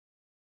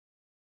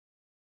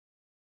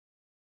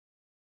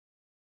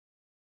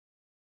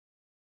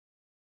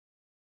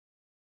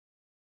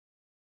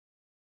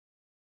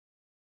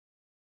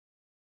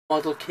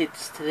model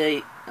kits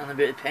today and a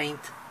bit of paint.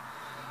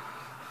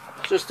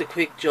 Just a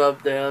quick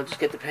job there. I'll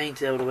just get the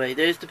paint out of the way.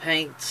 There's the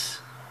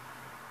paint,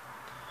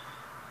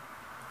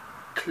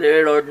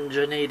 clearer than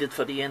you needed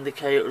for the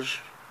indicators,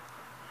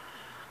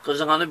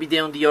 because I'm going to be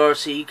doing the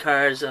RC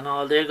cars and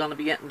all. They're going to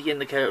be getting the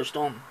indicators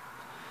done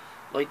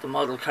like the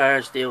model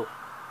cars do.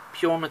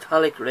 Pure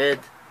metallic red,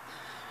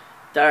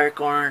 dark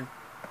iron,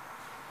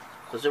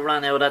 because I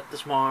ran out of that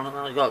this morning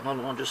and I got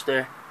another one just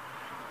there.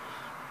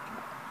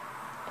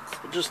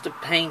 So just the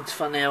paint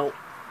for now.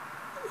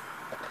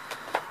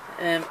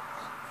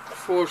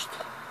 First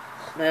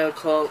mail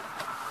call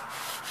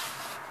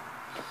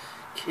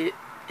kit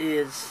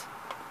is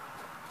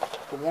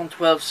the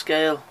 112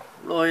 scale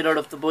rider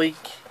of the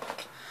bike,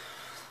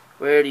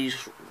 where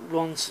these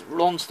run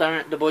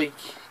start the bike,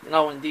 you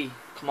know, when they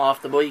come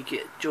off the bike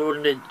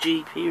during the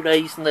GP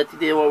racing that they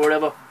do or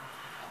whatever,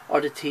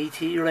 or the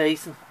TT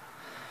racing.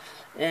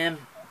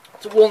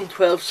 It's a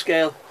 112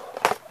 scale.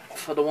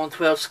 For the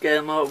 112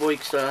 scale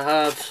motorbikes that I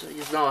have,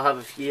 you know, I have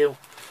a few.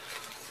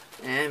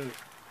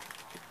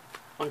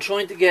 I'm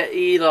trying to get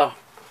either,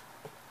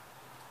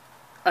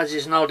 as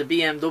you know, the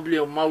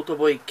BMW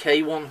motorbike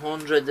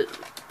K100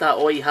 that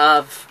I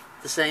have,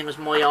 the same as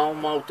my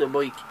own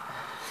motorbike.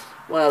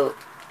 Well,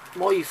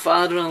 my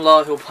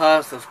father-in-law, who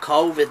passed of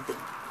COVID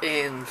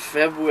in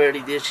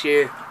February this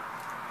year,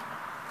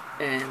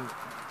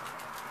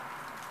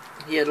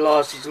 he had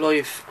lost his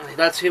life, and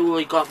that's who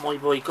I got my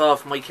bike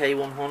off, my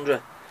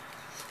K100,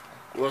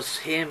 was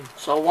him.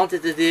 So I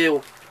wanted to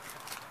do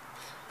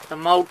a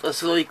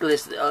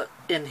motorcyclist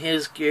in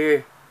his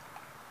gear,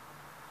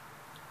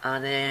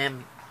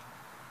 and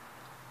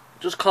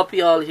just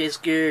copy all his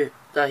gear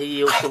that he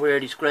used to wear,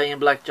 this grey and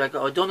black jacket.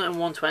 I done it in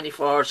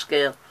 124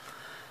 scale,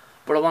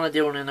 but I want to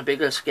do it in a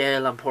bigger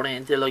scale and put it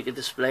into like a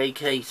display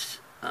case.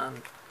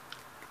 And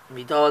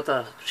my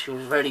daughter, she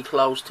was very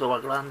close to her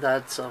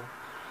granddad, so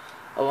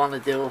I want to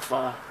do it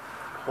for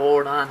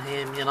her and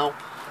him, you know.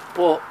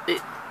 But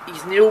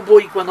his new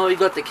bike, when I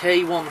got the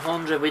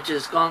K100, which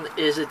is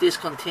a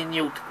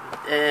discontinued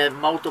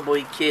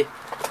motorbike kit,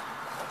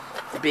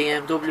 the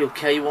BMW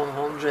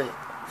K100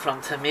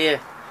 from Tamir.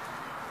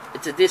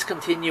 It's a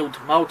discontinued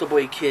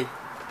motorbike kit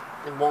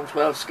in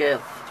 112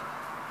 scale.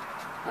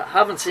 I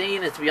haven't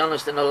seen it, to be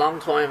honest, in a long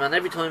time, and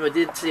every time I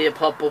did see it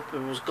pop up, it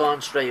was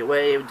gone straight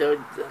away.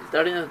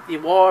 They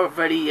were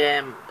very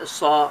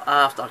sought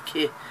after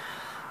kit.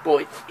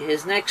 But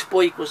his next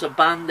bike was a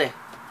Bandit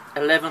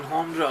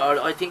 1100,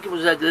 or I think it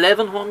was a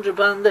 1100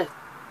 Bandit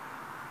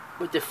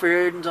with the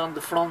fairings on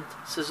the front,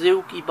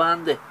 Suzuki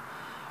Bandit,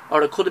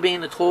 or it could have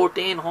been a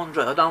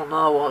 1300, I don't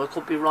know, I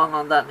could be wrong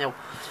on that now.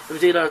 It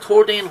was either a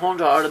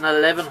 1300 or an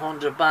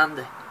 1100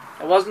 Bandit.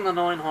 It wasn't a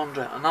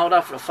 900, I know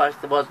that for a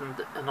fact. It wasn't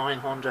a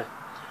 900,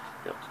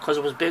 because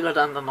it was bigger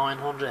than the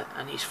 900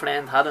 and his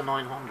friend had a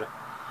 900.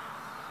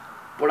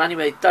 But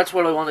anyway, that's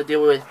what I want to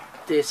do with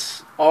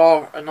this,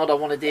 or another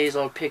one of these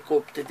I'll pick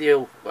up to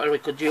do, where I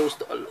could use,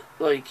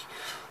 like,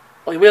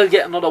 I will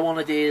get another one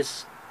of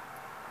these,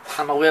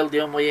 and I will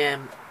do my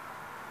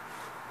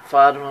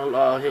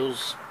father-in-law,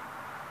 who's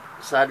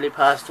sadly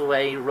passed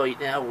away right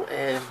now.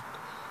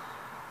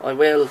 I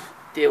will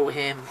do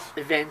him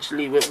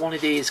eventually with one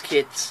of these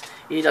kits,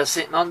 either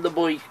sitting on the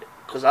bike,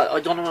 because I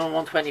done it on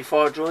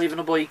 124 driving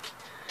a bike,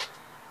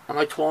 and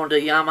I turned the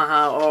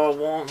Yamaha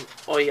R1,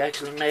 I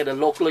actually made it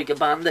look like a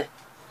Bandit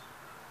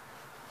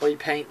by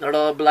painting it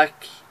all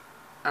black,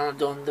 and I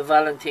done the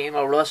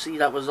Valentino Rossi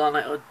that was on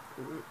it. I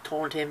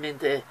turned him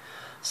into,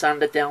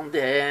 sanded down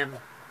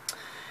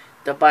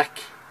the back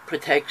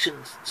protection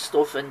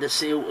stuff in the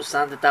suit,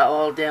 sanded that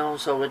all down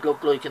so it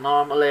looked like a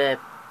normal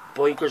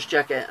biker's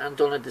jacket, and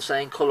done it the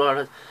same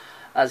colour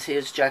as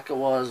his jacket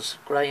was,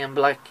 grey and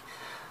black.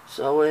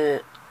 So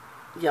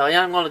yeah, I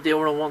am going to do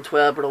it on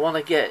 112, but I want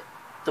to get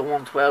the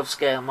 112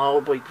 scale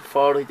motorbike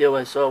before I do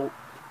it, so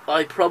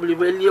I probably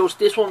will use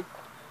this one.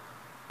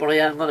 But I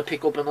am going to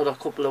pick up another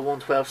couple of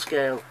 112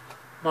 scale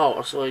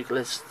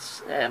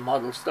motorcyclists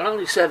models. They're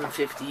only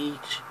 $7.50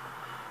 each,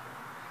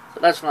 so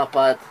that's not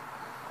bad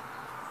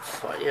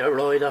for a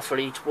rider for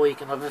each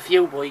bike, and I have a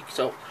few bikes.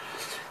 So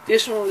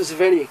this one is a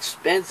very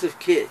expensive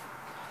kit.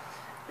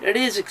 It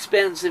is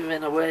expensive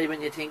in a way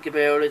when you think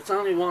about it. It's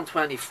only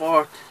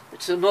 124.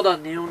 It's another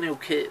new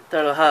kit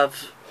that I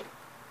have.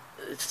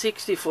 It's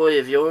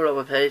 €65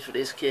 I paid for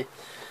this kit,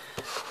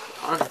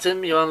 and it's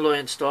in my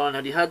online store.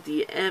 Now, they had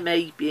the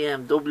M8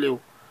 BMW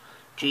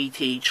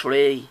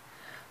GT3,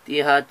 they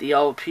had the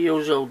old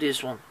Peugeot,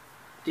 this one,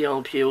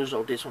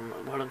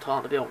 what I'm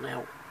talking about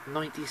now,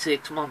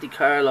 96 Monte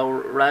Carlo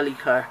rally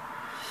car.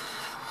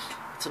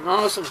 It's an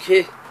awesome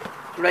kit,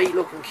 great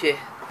looking kit,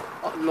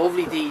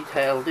 lovely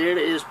detail. There it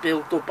is,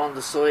 built up on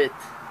the side.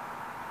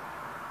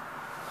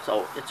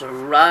 So it's a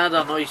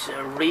rather nice,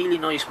 a really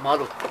nice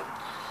model.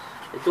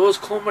 It does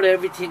come with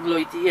everything,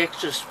 like the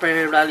extra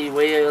spare rally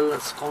wheel.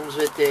 It comes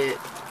with the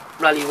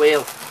rally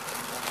wheel.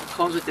 It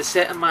comes with the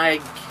set of mag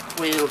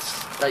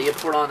wheels that you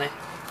put on it,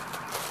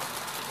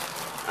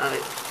 and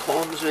it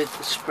comes with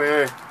the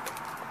spare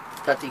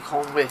that they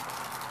come with.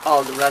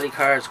 All the rally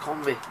cars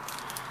come with.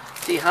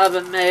 they have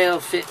a male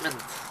fitment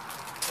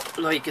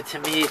like a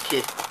Tamiya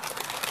kit.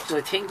 So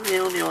I think the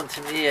only on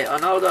Tamiya, I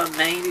know they're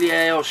mainly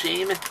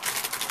Oshima,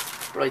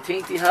 but I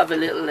think they have a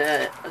little,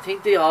 I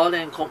think they all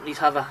them companies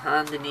have a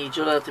hand in each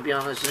other, to be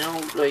honest, you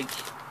know, like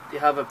they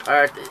have a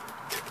part,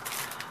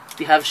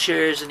 they have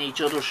shares in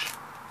each other's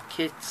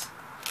kits.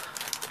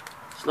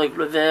 It's like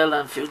Revell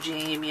and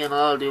Fujimi and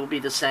all, they'll be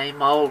the same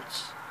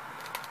molds.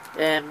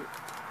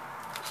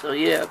 So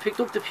yeah, I picked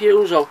up the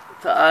Peugeot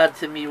to add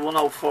to me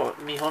 104,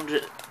 me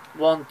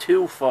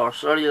 124,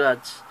 sorry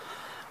lads,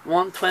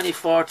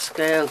 1/24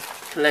 scale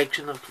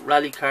collection of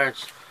rally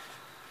cards.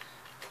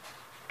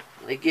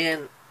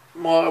 Again,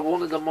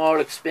 one of the more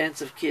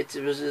expensive kits.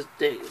 It was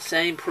the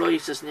same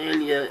price as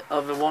nearly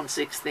of a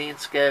 1/16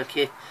 scale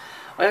kit.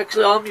 All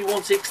my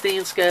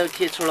 1/16 scale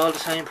kits were all the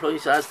same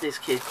price as this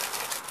kit.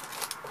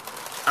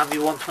 And my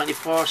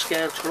 1/24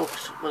 scale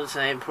trucks were the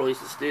same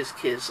price as this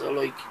kit. So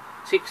like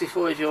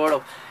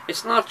 €65.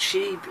 It's not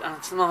cheap and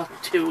it's not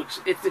too,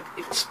 it's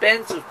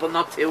expensive but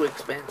not too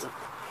expensive.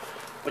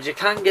 But you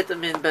can get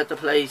them in better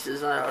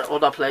places or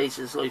other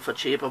places like for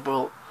cheaper,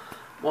 but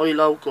my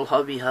local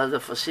hobby has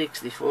it for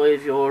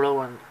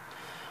 €65 and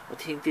I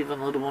think they've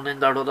another one in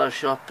their other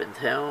shop in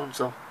town,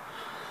 so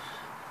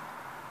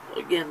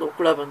again not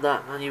grabbing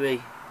that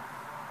anyway.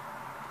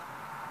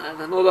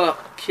 And another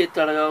kit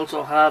that I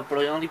also have, but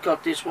I only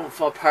got this one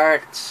for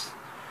parts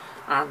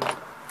and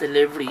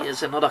delivery,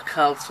 is another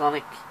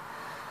Calsonic.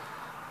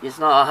 It's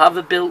not, I have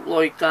it built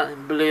like that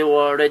in blue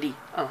already,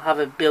 and I have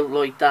it built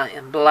like that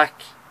in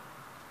black.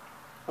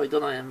 I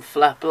don't know, in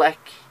flat black.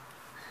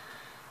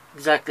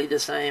 Exactly the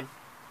same.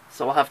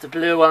 So I have the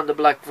blue and the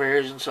black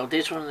version. So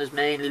this one is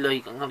mainly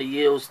like I'm going to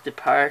use the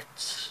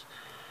parts.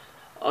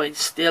 I'd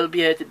still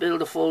be able to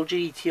build a full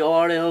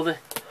GTR out of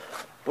it,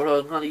 but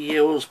I'm going to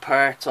use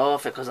parts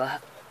off it because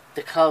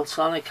the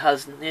Calsonic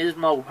has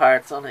Nismo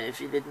parts on it,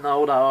 if you didn't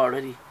know that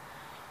already.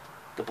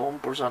 The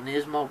bumpers are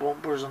Nismo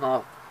bumpers and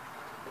all.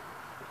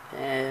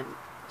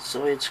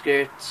 Side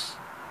skirts.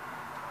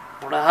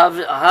 But I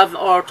have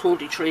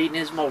R33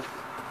 Nismo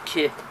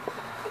kit.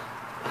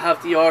 I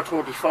have the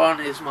R34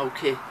 Nismo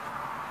kit.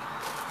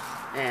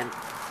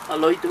 I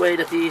like the way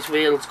that these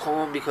wheels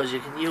come because you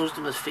can use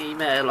them as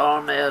female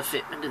or male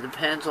fitment. It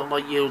depends on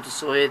what you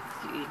decide.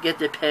 You get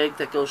the peg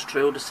that goes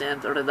through the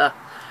centre of that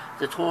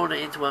to turn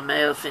it into a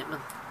male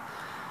fitment.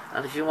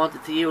 And if you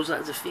wanted to use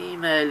it as a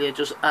female, you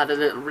just add a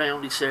little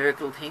roundy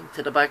circle thing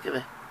to the back of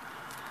it.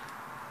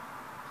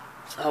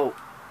 So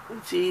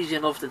it's easy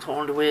enough to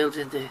turn the wheels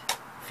into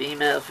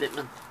female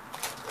fitment.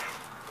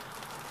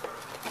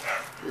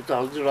 The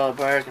dogs are all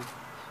barking.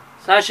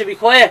 Sasha, be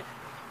quiet!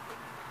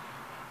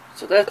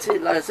 So that's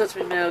it lads, that's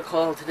my mail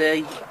call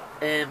today.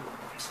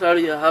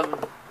 Sorry I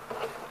haven't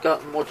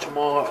gotten much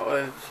more.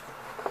 I've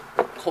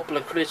a couple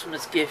of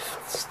Christmas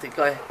gifts to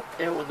go out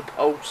in the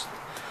post.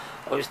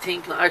 I was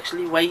thinking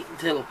actually wait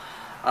until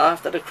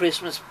after the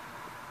Christmas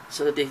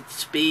so that they'd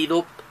speed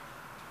up.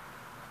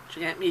 Do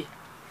you get me?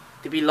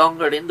 To be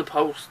longer in the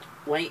post,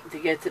 waiting to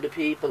get to the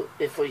people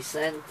if I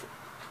send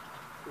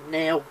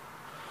now.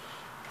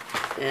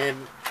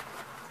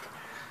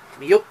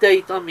 My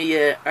update on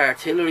my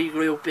artillery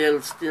group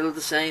build still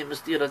the same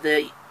as the other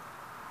day.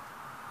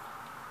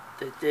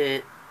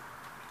 The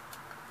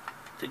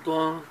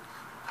gun,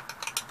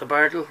 the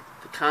barrel,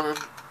 the cannon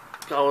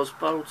goes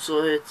both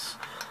sides,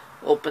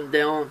 up and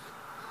down,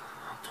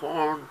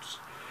 turns.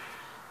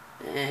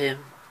 I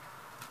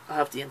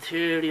have the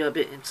interior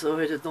bit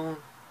inside it done.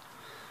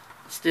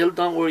 Still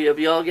don't worry, I'll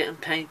be all getting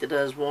painted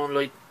as one.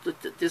 Like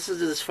this is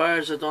as far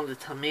as I've done the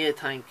Tamiya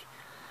tank,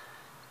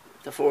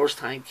 the first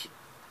tank.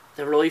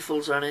 The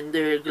rifles are in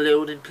there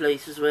glued in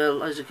place as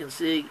well, as you can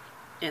see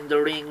in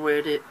the ring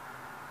where the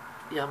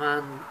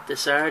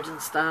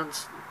sergeant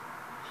stands.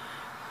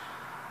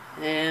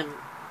 Yeah,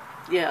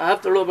 I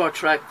have the rubber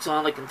tracks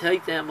on. I can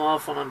take them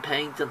off when I'm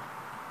painting,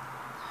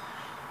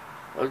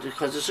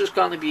 because it's just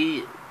going to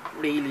be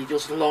really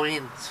just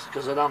lines,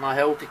 because I don't know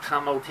how to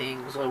camo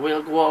things. I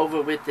will go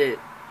over with the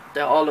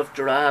olive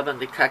drab and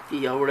the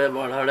khaki or whatever,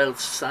 or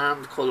else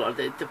sand colour.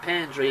 It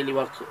depends really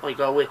what I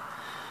go with.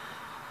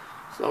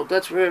 So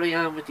that's where I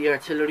am with the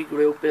artillery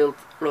group built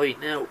right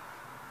now.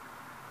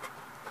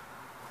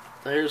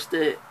 There's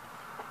the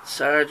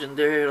sergeant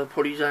there. I'll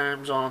put his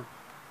arms on.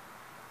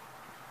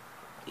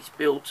 His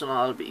boots and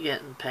all will be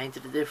getting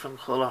painted a different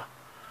colour,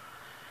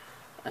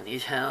 and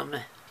his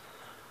helmet.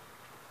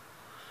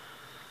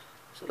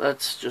 So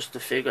that's just the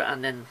figure,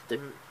 and then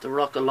the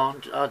rocket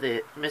launch or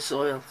the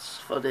missiles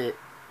for the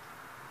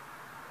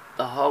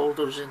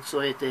holders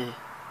inside the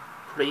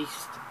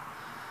PREIST.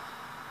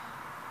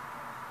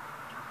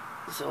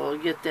 So I'll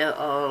get that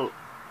all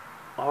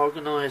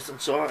organised and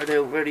sorted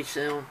out very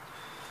soon.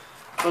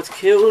 What's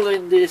cool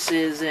in this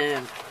is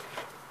the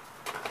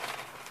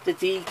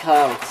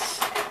decals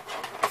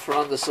for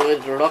on the side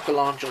of the rocket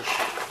launchers,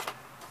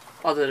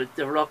 or the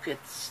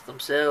rockets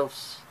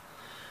themselves.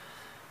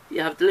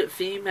 You have the little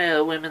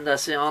female women that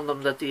say on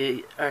them that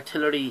the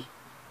artillery,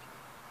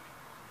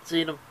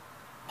 see them,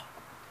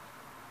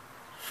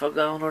 for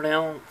going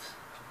around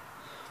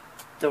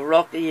the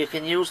rocket, you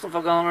can use them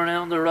for going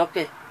around the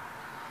rocket,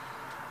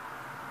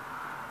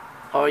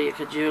 or you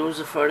could use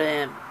it for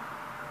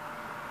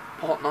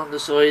putting on the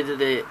side of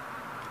the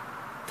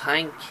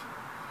tank.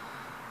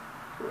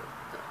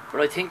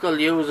 But I think I'll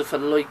use it for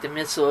like the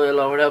missile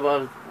or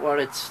whatever, where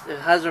it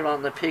has it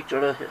on the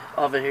picture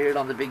of it here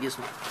on the biggest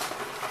one.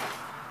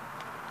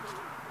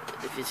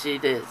 If you see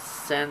the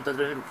center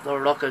of the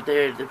rocket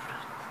there, the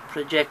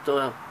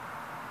projectile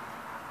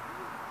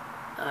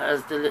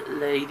has the little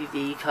lady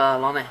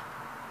decal on it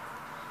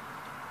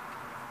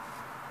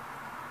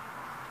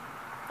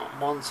on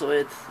one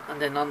side,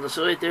 and then on the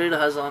side there it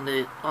has on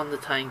the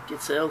tank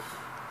itself.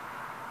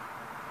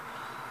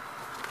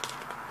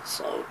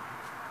 So,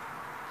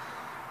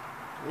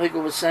 like I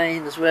was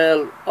saying as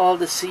well, all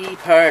the C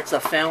parts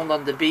are found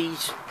on the B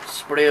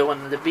sprue,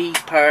 and the B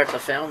parts are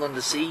found on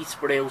the C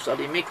sprue, so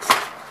they mix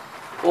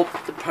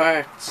up the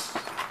parts.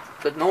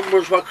 The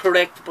numbers were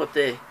correct, but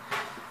the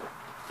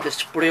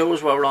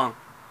sprues were wrong,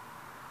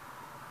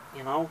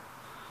 you know.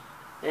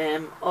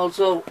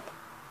 Also,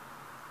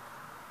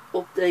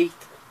 update,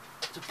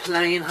 the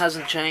plane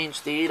hasn't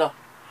changed either.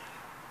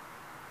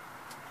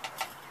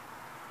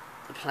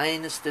 The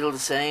plane is still the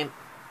same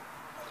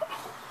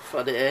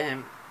for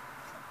the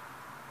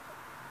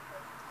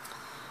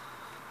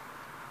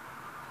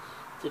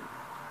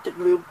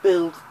group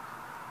build.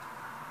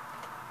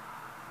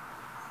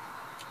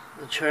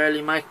 The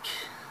Charlie Mac,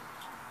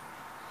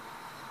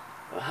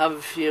 I have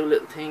a few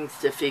little things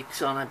to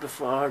fix on it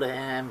before the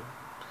I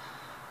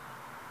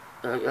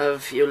have a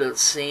few little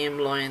seam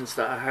lines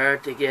that are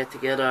hard to get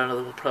together, and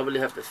I'll probably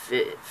have to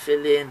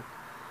fill in.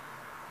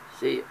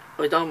 See,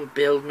 I don't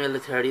build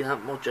military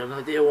that much, and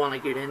I do want to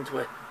get into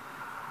it,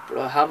 but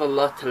I have a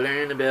lot to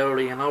learn about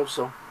it, you know.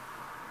 So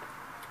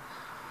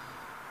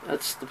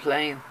that's the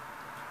plane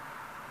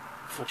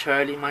for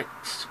Charlie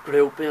Mac's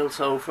group build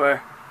so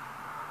far.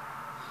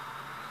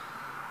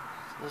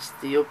 That's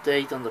the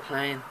update on the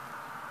plane.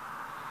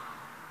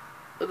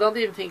 I don't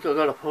even think I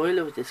got a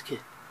pilot with this kit.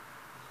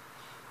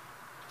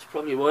 It's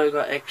probably why I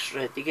got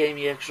extra. They gave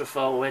me extra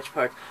photo edge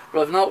parts,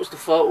 but I've noticed the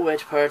photo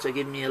edge parts are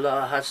giving me a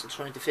lot of hassle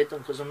trying to fit them,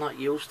 because I'm not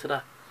used to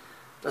that.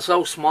 They're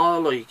so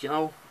small, like, you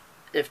know.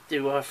 If they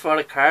were for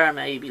a car,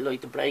 maybe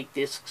like the brake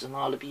discs and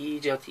all, it'd be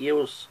easier to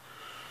use,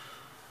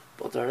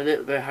 but they're a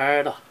little bit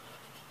harder.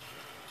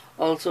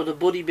 Also, the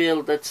buddy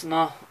build that's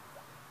not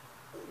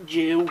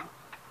due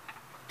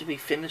to be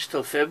finished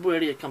till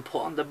February, you can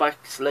put on the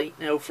back slate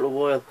now for a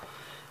while,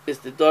 is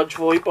the Dodge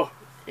Viper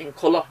in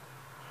colour.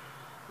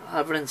 I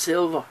have it in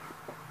silver.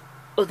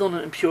 I've done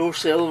it in pure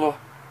silver,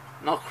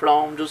 not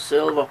chrome, just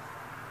silver.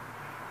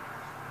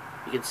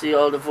 You can see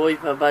all the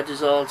Viper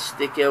badges all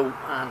stick out,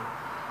 and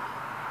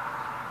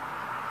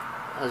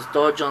has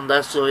Dodge on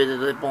that side of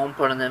the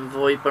bumper, and then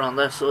Viper on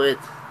that side,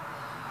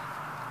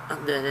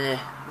 and then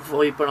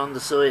Viper on the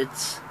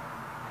sides,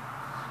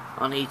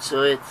 on each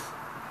side.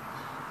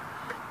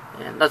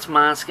 And that's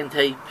masking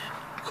tape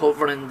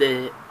covering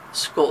the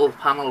scuttle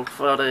panel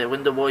for the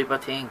window wiper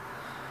thing,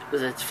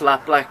 because it's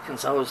flat black, and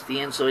so is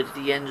the inside of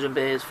the engine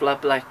bay is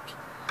flat black.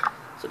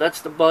 So that's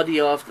the body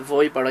of the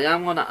Viper. I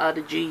am going to add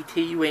a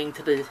GT wing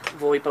to the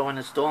Viper when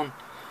it's done,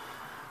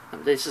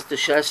 and this is the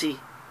chassis.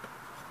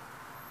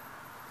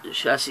 The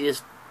chassis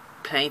is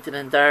painted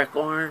in dark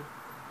iron.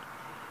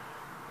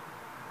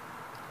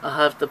 I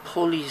have the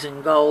pulleys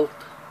in gold.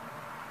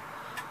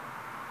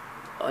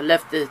 I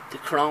left the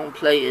chrome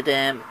plated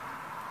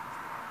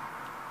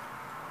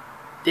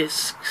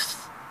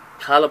discs,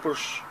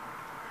 calipers.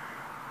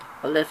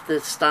 I left the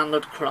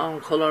standard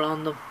chrome colour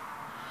on them.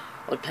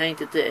 I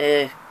painted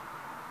the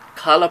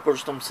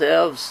calipers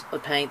themselves. I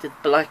painted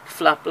black,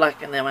 flat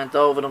black, and then went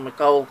over them with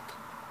gold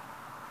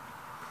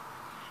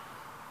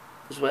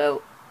as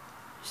well.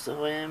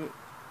 So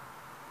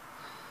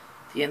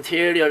the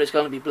interior is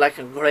going to be black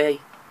and grey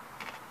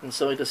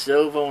inside the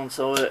silver one,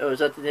 so I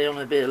was at the doing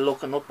a bit of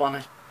looking up on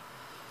it.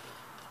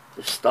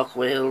 The stock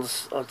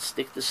wheels, I'll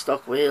stick the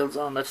stock wheels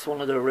on. That's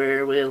one of the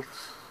rear wheels,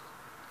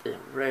 the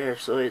rear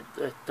side,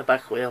 the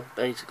back wheel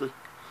basically.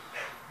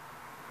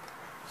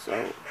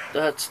 So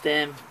that's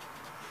them.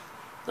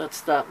 That's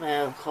that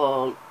mail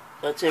call.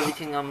 That's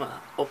everything. I'm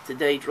up to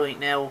date right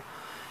now.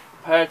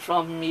 Apart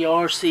from my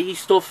RC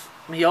stuff.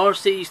 My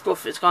RC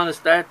stuff is gonna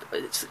start.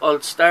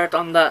 I'll start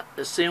on that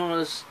as soon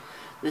as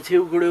the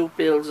 2 group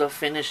builds are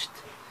finished.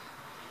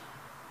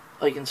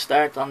 I can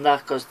start on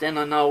that, because then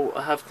I know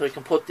I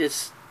can put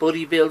this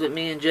buddy build with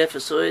me and Jeff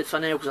aside for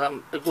now, because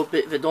I'm a good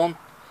bit of it done.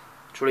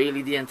 It's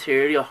really the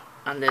interior,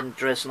 and then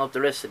dressing up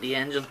the rest of the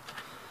engine,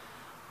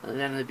 and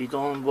then it'll be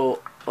done.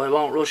 But I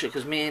won't rush it,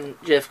 because me and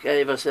Jeff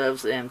gave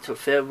ourselves till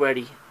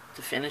February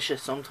to finish it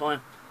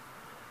sometime.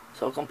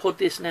 So I can put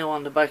this now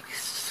on the back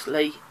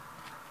slate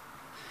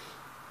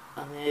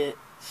and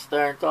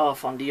start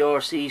off on the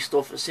RC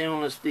stuff as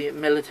soon as the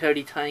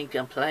military tank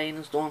and plane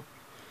is done,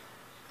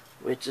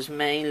 which is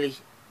mainly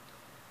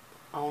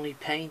only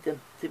painting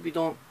to be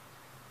done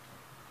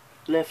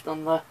left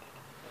on that.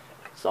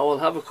 So I'll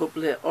have a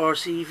couple of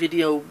RC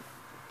video.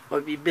 I'll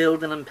be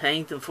building and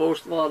painting.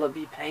 First of all, I'll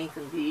be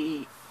painting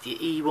the the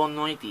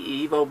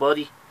E190 Evo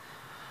body.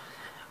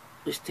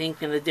 Was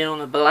thinking of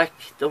doing a black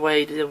the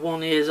way the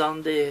one is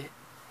on the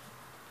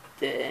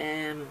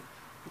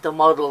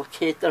model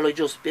kit that I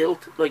just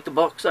built, like the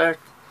box art.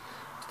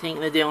 Was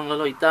thinking of doing it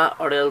like that,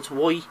 or else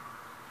white.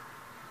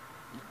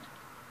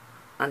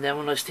 And then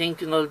when I was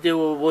thinking I'll do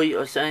a white, I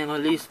was saying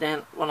at least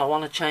then when I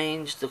want to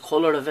change the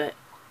colour of it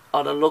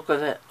or the look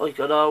of it, I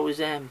could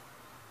always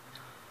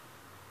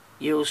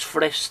use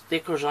fresh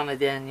stickers on it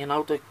then, you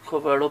know, to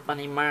cover up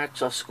any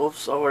marks or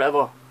scuffs or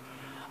whatever.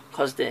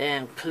 Because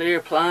the clear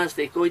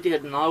plastic, I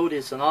didn't know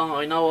this, and all,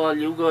 I know all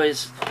you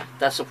guys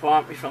that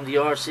support me from the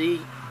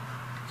RC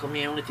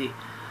community,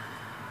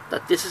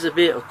 that this is a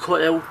bit of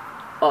cut out,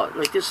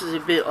 like this is a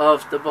bit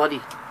of the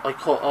body I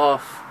cut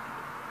off.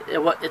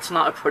 It's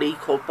not a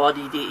pre-cut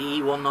body, the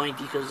E190,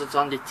 because it's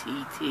on the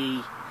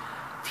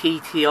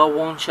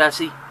TT01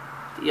 chassis,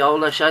 the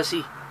Ola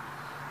chassis.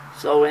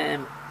 So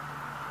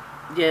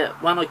yeah,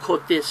 when I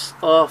cut this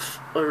off,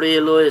 I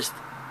realised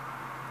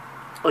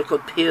I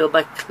could peel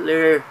back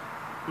clear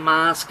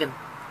masking.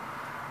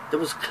 There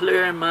was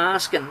clear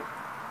masking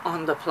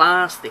on the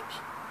plastic,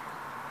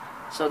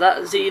 so that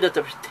is either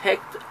to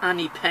protect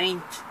any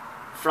paint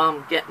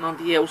from getting on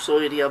the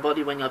outside of your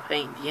body when you're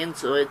painting the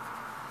inside.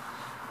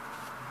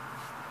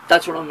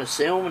 That's what I'm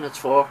assuming it's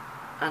for.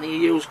 Any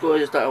of you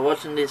guys that are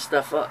watching this,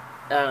 that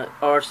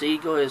RC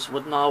guys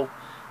would know,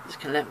 just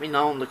can let me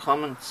know in the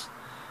comments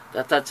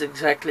that that's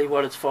exactly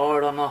what it's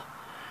for or not.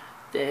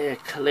 The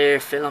clear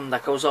film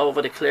that goes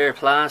over the clear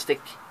plastic,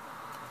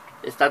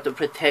 is that to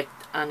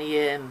protect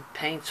any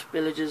paint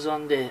spillages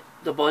on the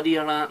body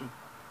or anything.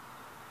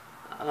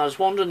 And I was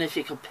wondering if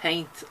you could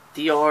paint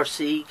the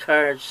RC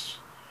cars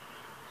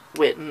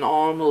with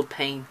normal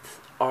paint,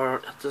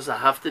 or does it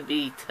have to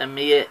be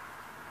Tamiya,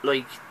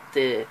 like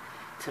the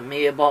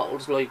Tamiya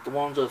bottles like the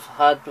ones I've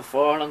had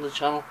before on the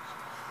channel?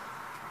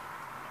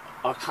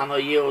 Or can I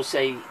use,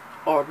 say,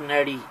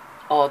 ordinary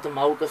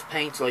automotive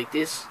paints like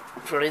this,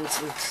 for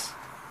instance?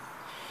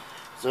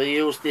 So I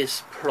use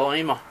this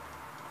primer.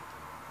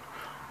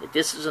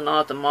 This is an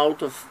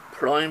automotive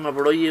primer,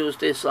 but I use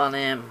this on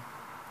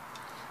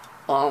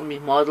all my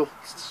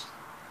models.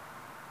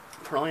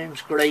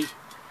 Prime's great.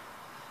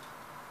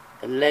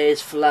 It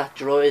lays flat,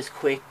 dries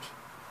quick.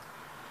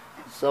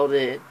 So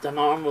the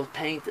normal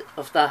paint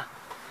of that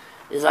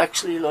is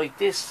actually like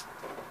this.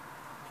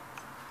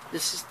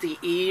 This is the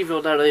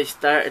Evo that I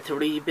started to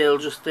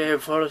rebuild just there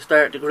before I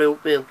started the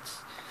group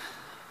builds.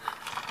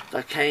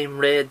 That came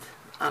red,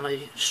 and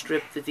I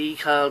stripped the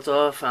decals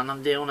off, and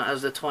I'm doing it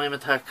as the Time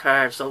Attack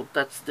car. So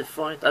that's the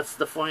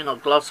final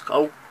gloss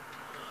coat.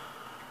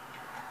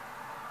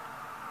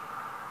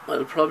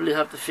 I'll probably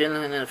have to fill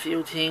in a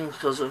few things,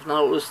 because I've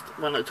noticed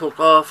when I took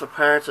off a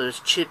part I was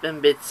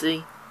chipping bits,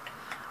 see?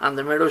 And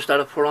the mirrors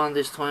that I put on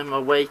this time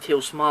are way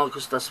too small,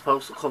 because they're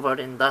supposed to cover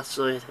in that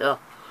side here.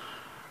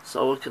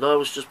 So I could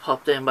always just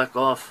pop them back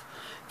off.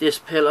 This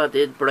pillar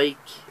did break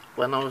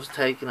when I was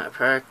taking it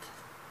apart,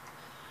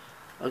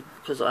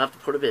 because I have to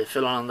put a bit of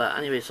filler on that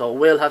anyway, so I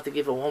will have to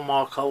give it one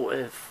more coat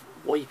of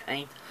white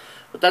paint.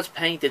 But that's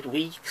painted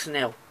weeks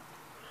now,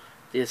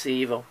 this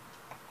Evo.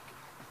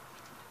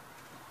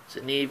 It's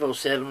an Evo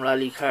 7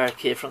 rally car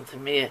kit from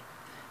Tamiya,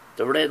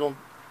 the red one.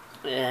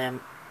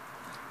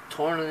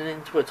 Turning it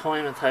into a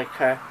Time Attack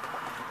car.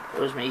 It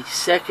was my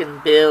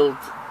second build,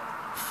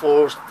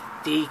 first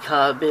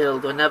decal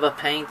build. I never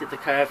painted the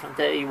car from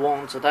day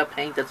one, so that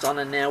paint that's on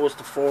it now was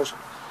the first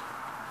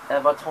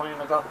ever time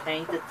I got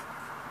painted.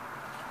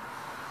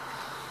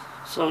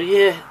 So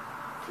yeah,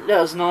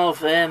 let us know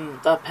if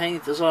that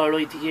paint is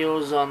alright to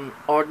use on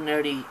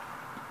ordinary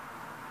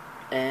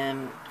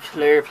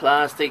clear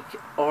plastic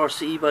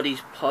RC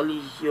bodies,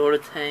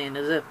 polyurethane,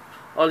 is it?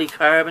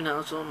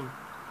 Polycarbonate or something.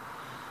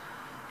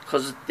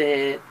 Because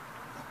the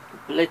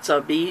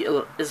Blitzer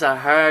Beetle is a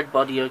hard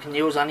body, I can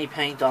use any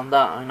paint on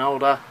that, I know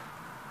that.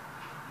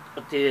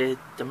 But the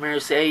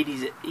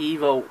Mercedes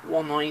Evo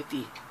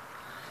 190,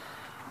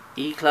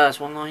 E-Class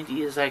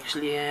 190 is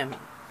actually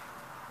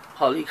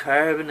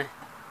polycarbonate,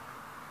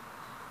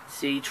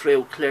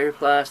 see-through clear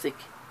plastic.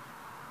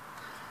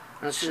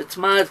 And it's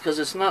mad because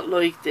it's not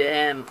like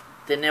the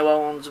newer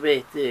ones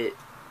with the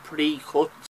pre-cut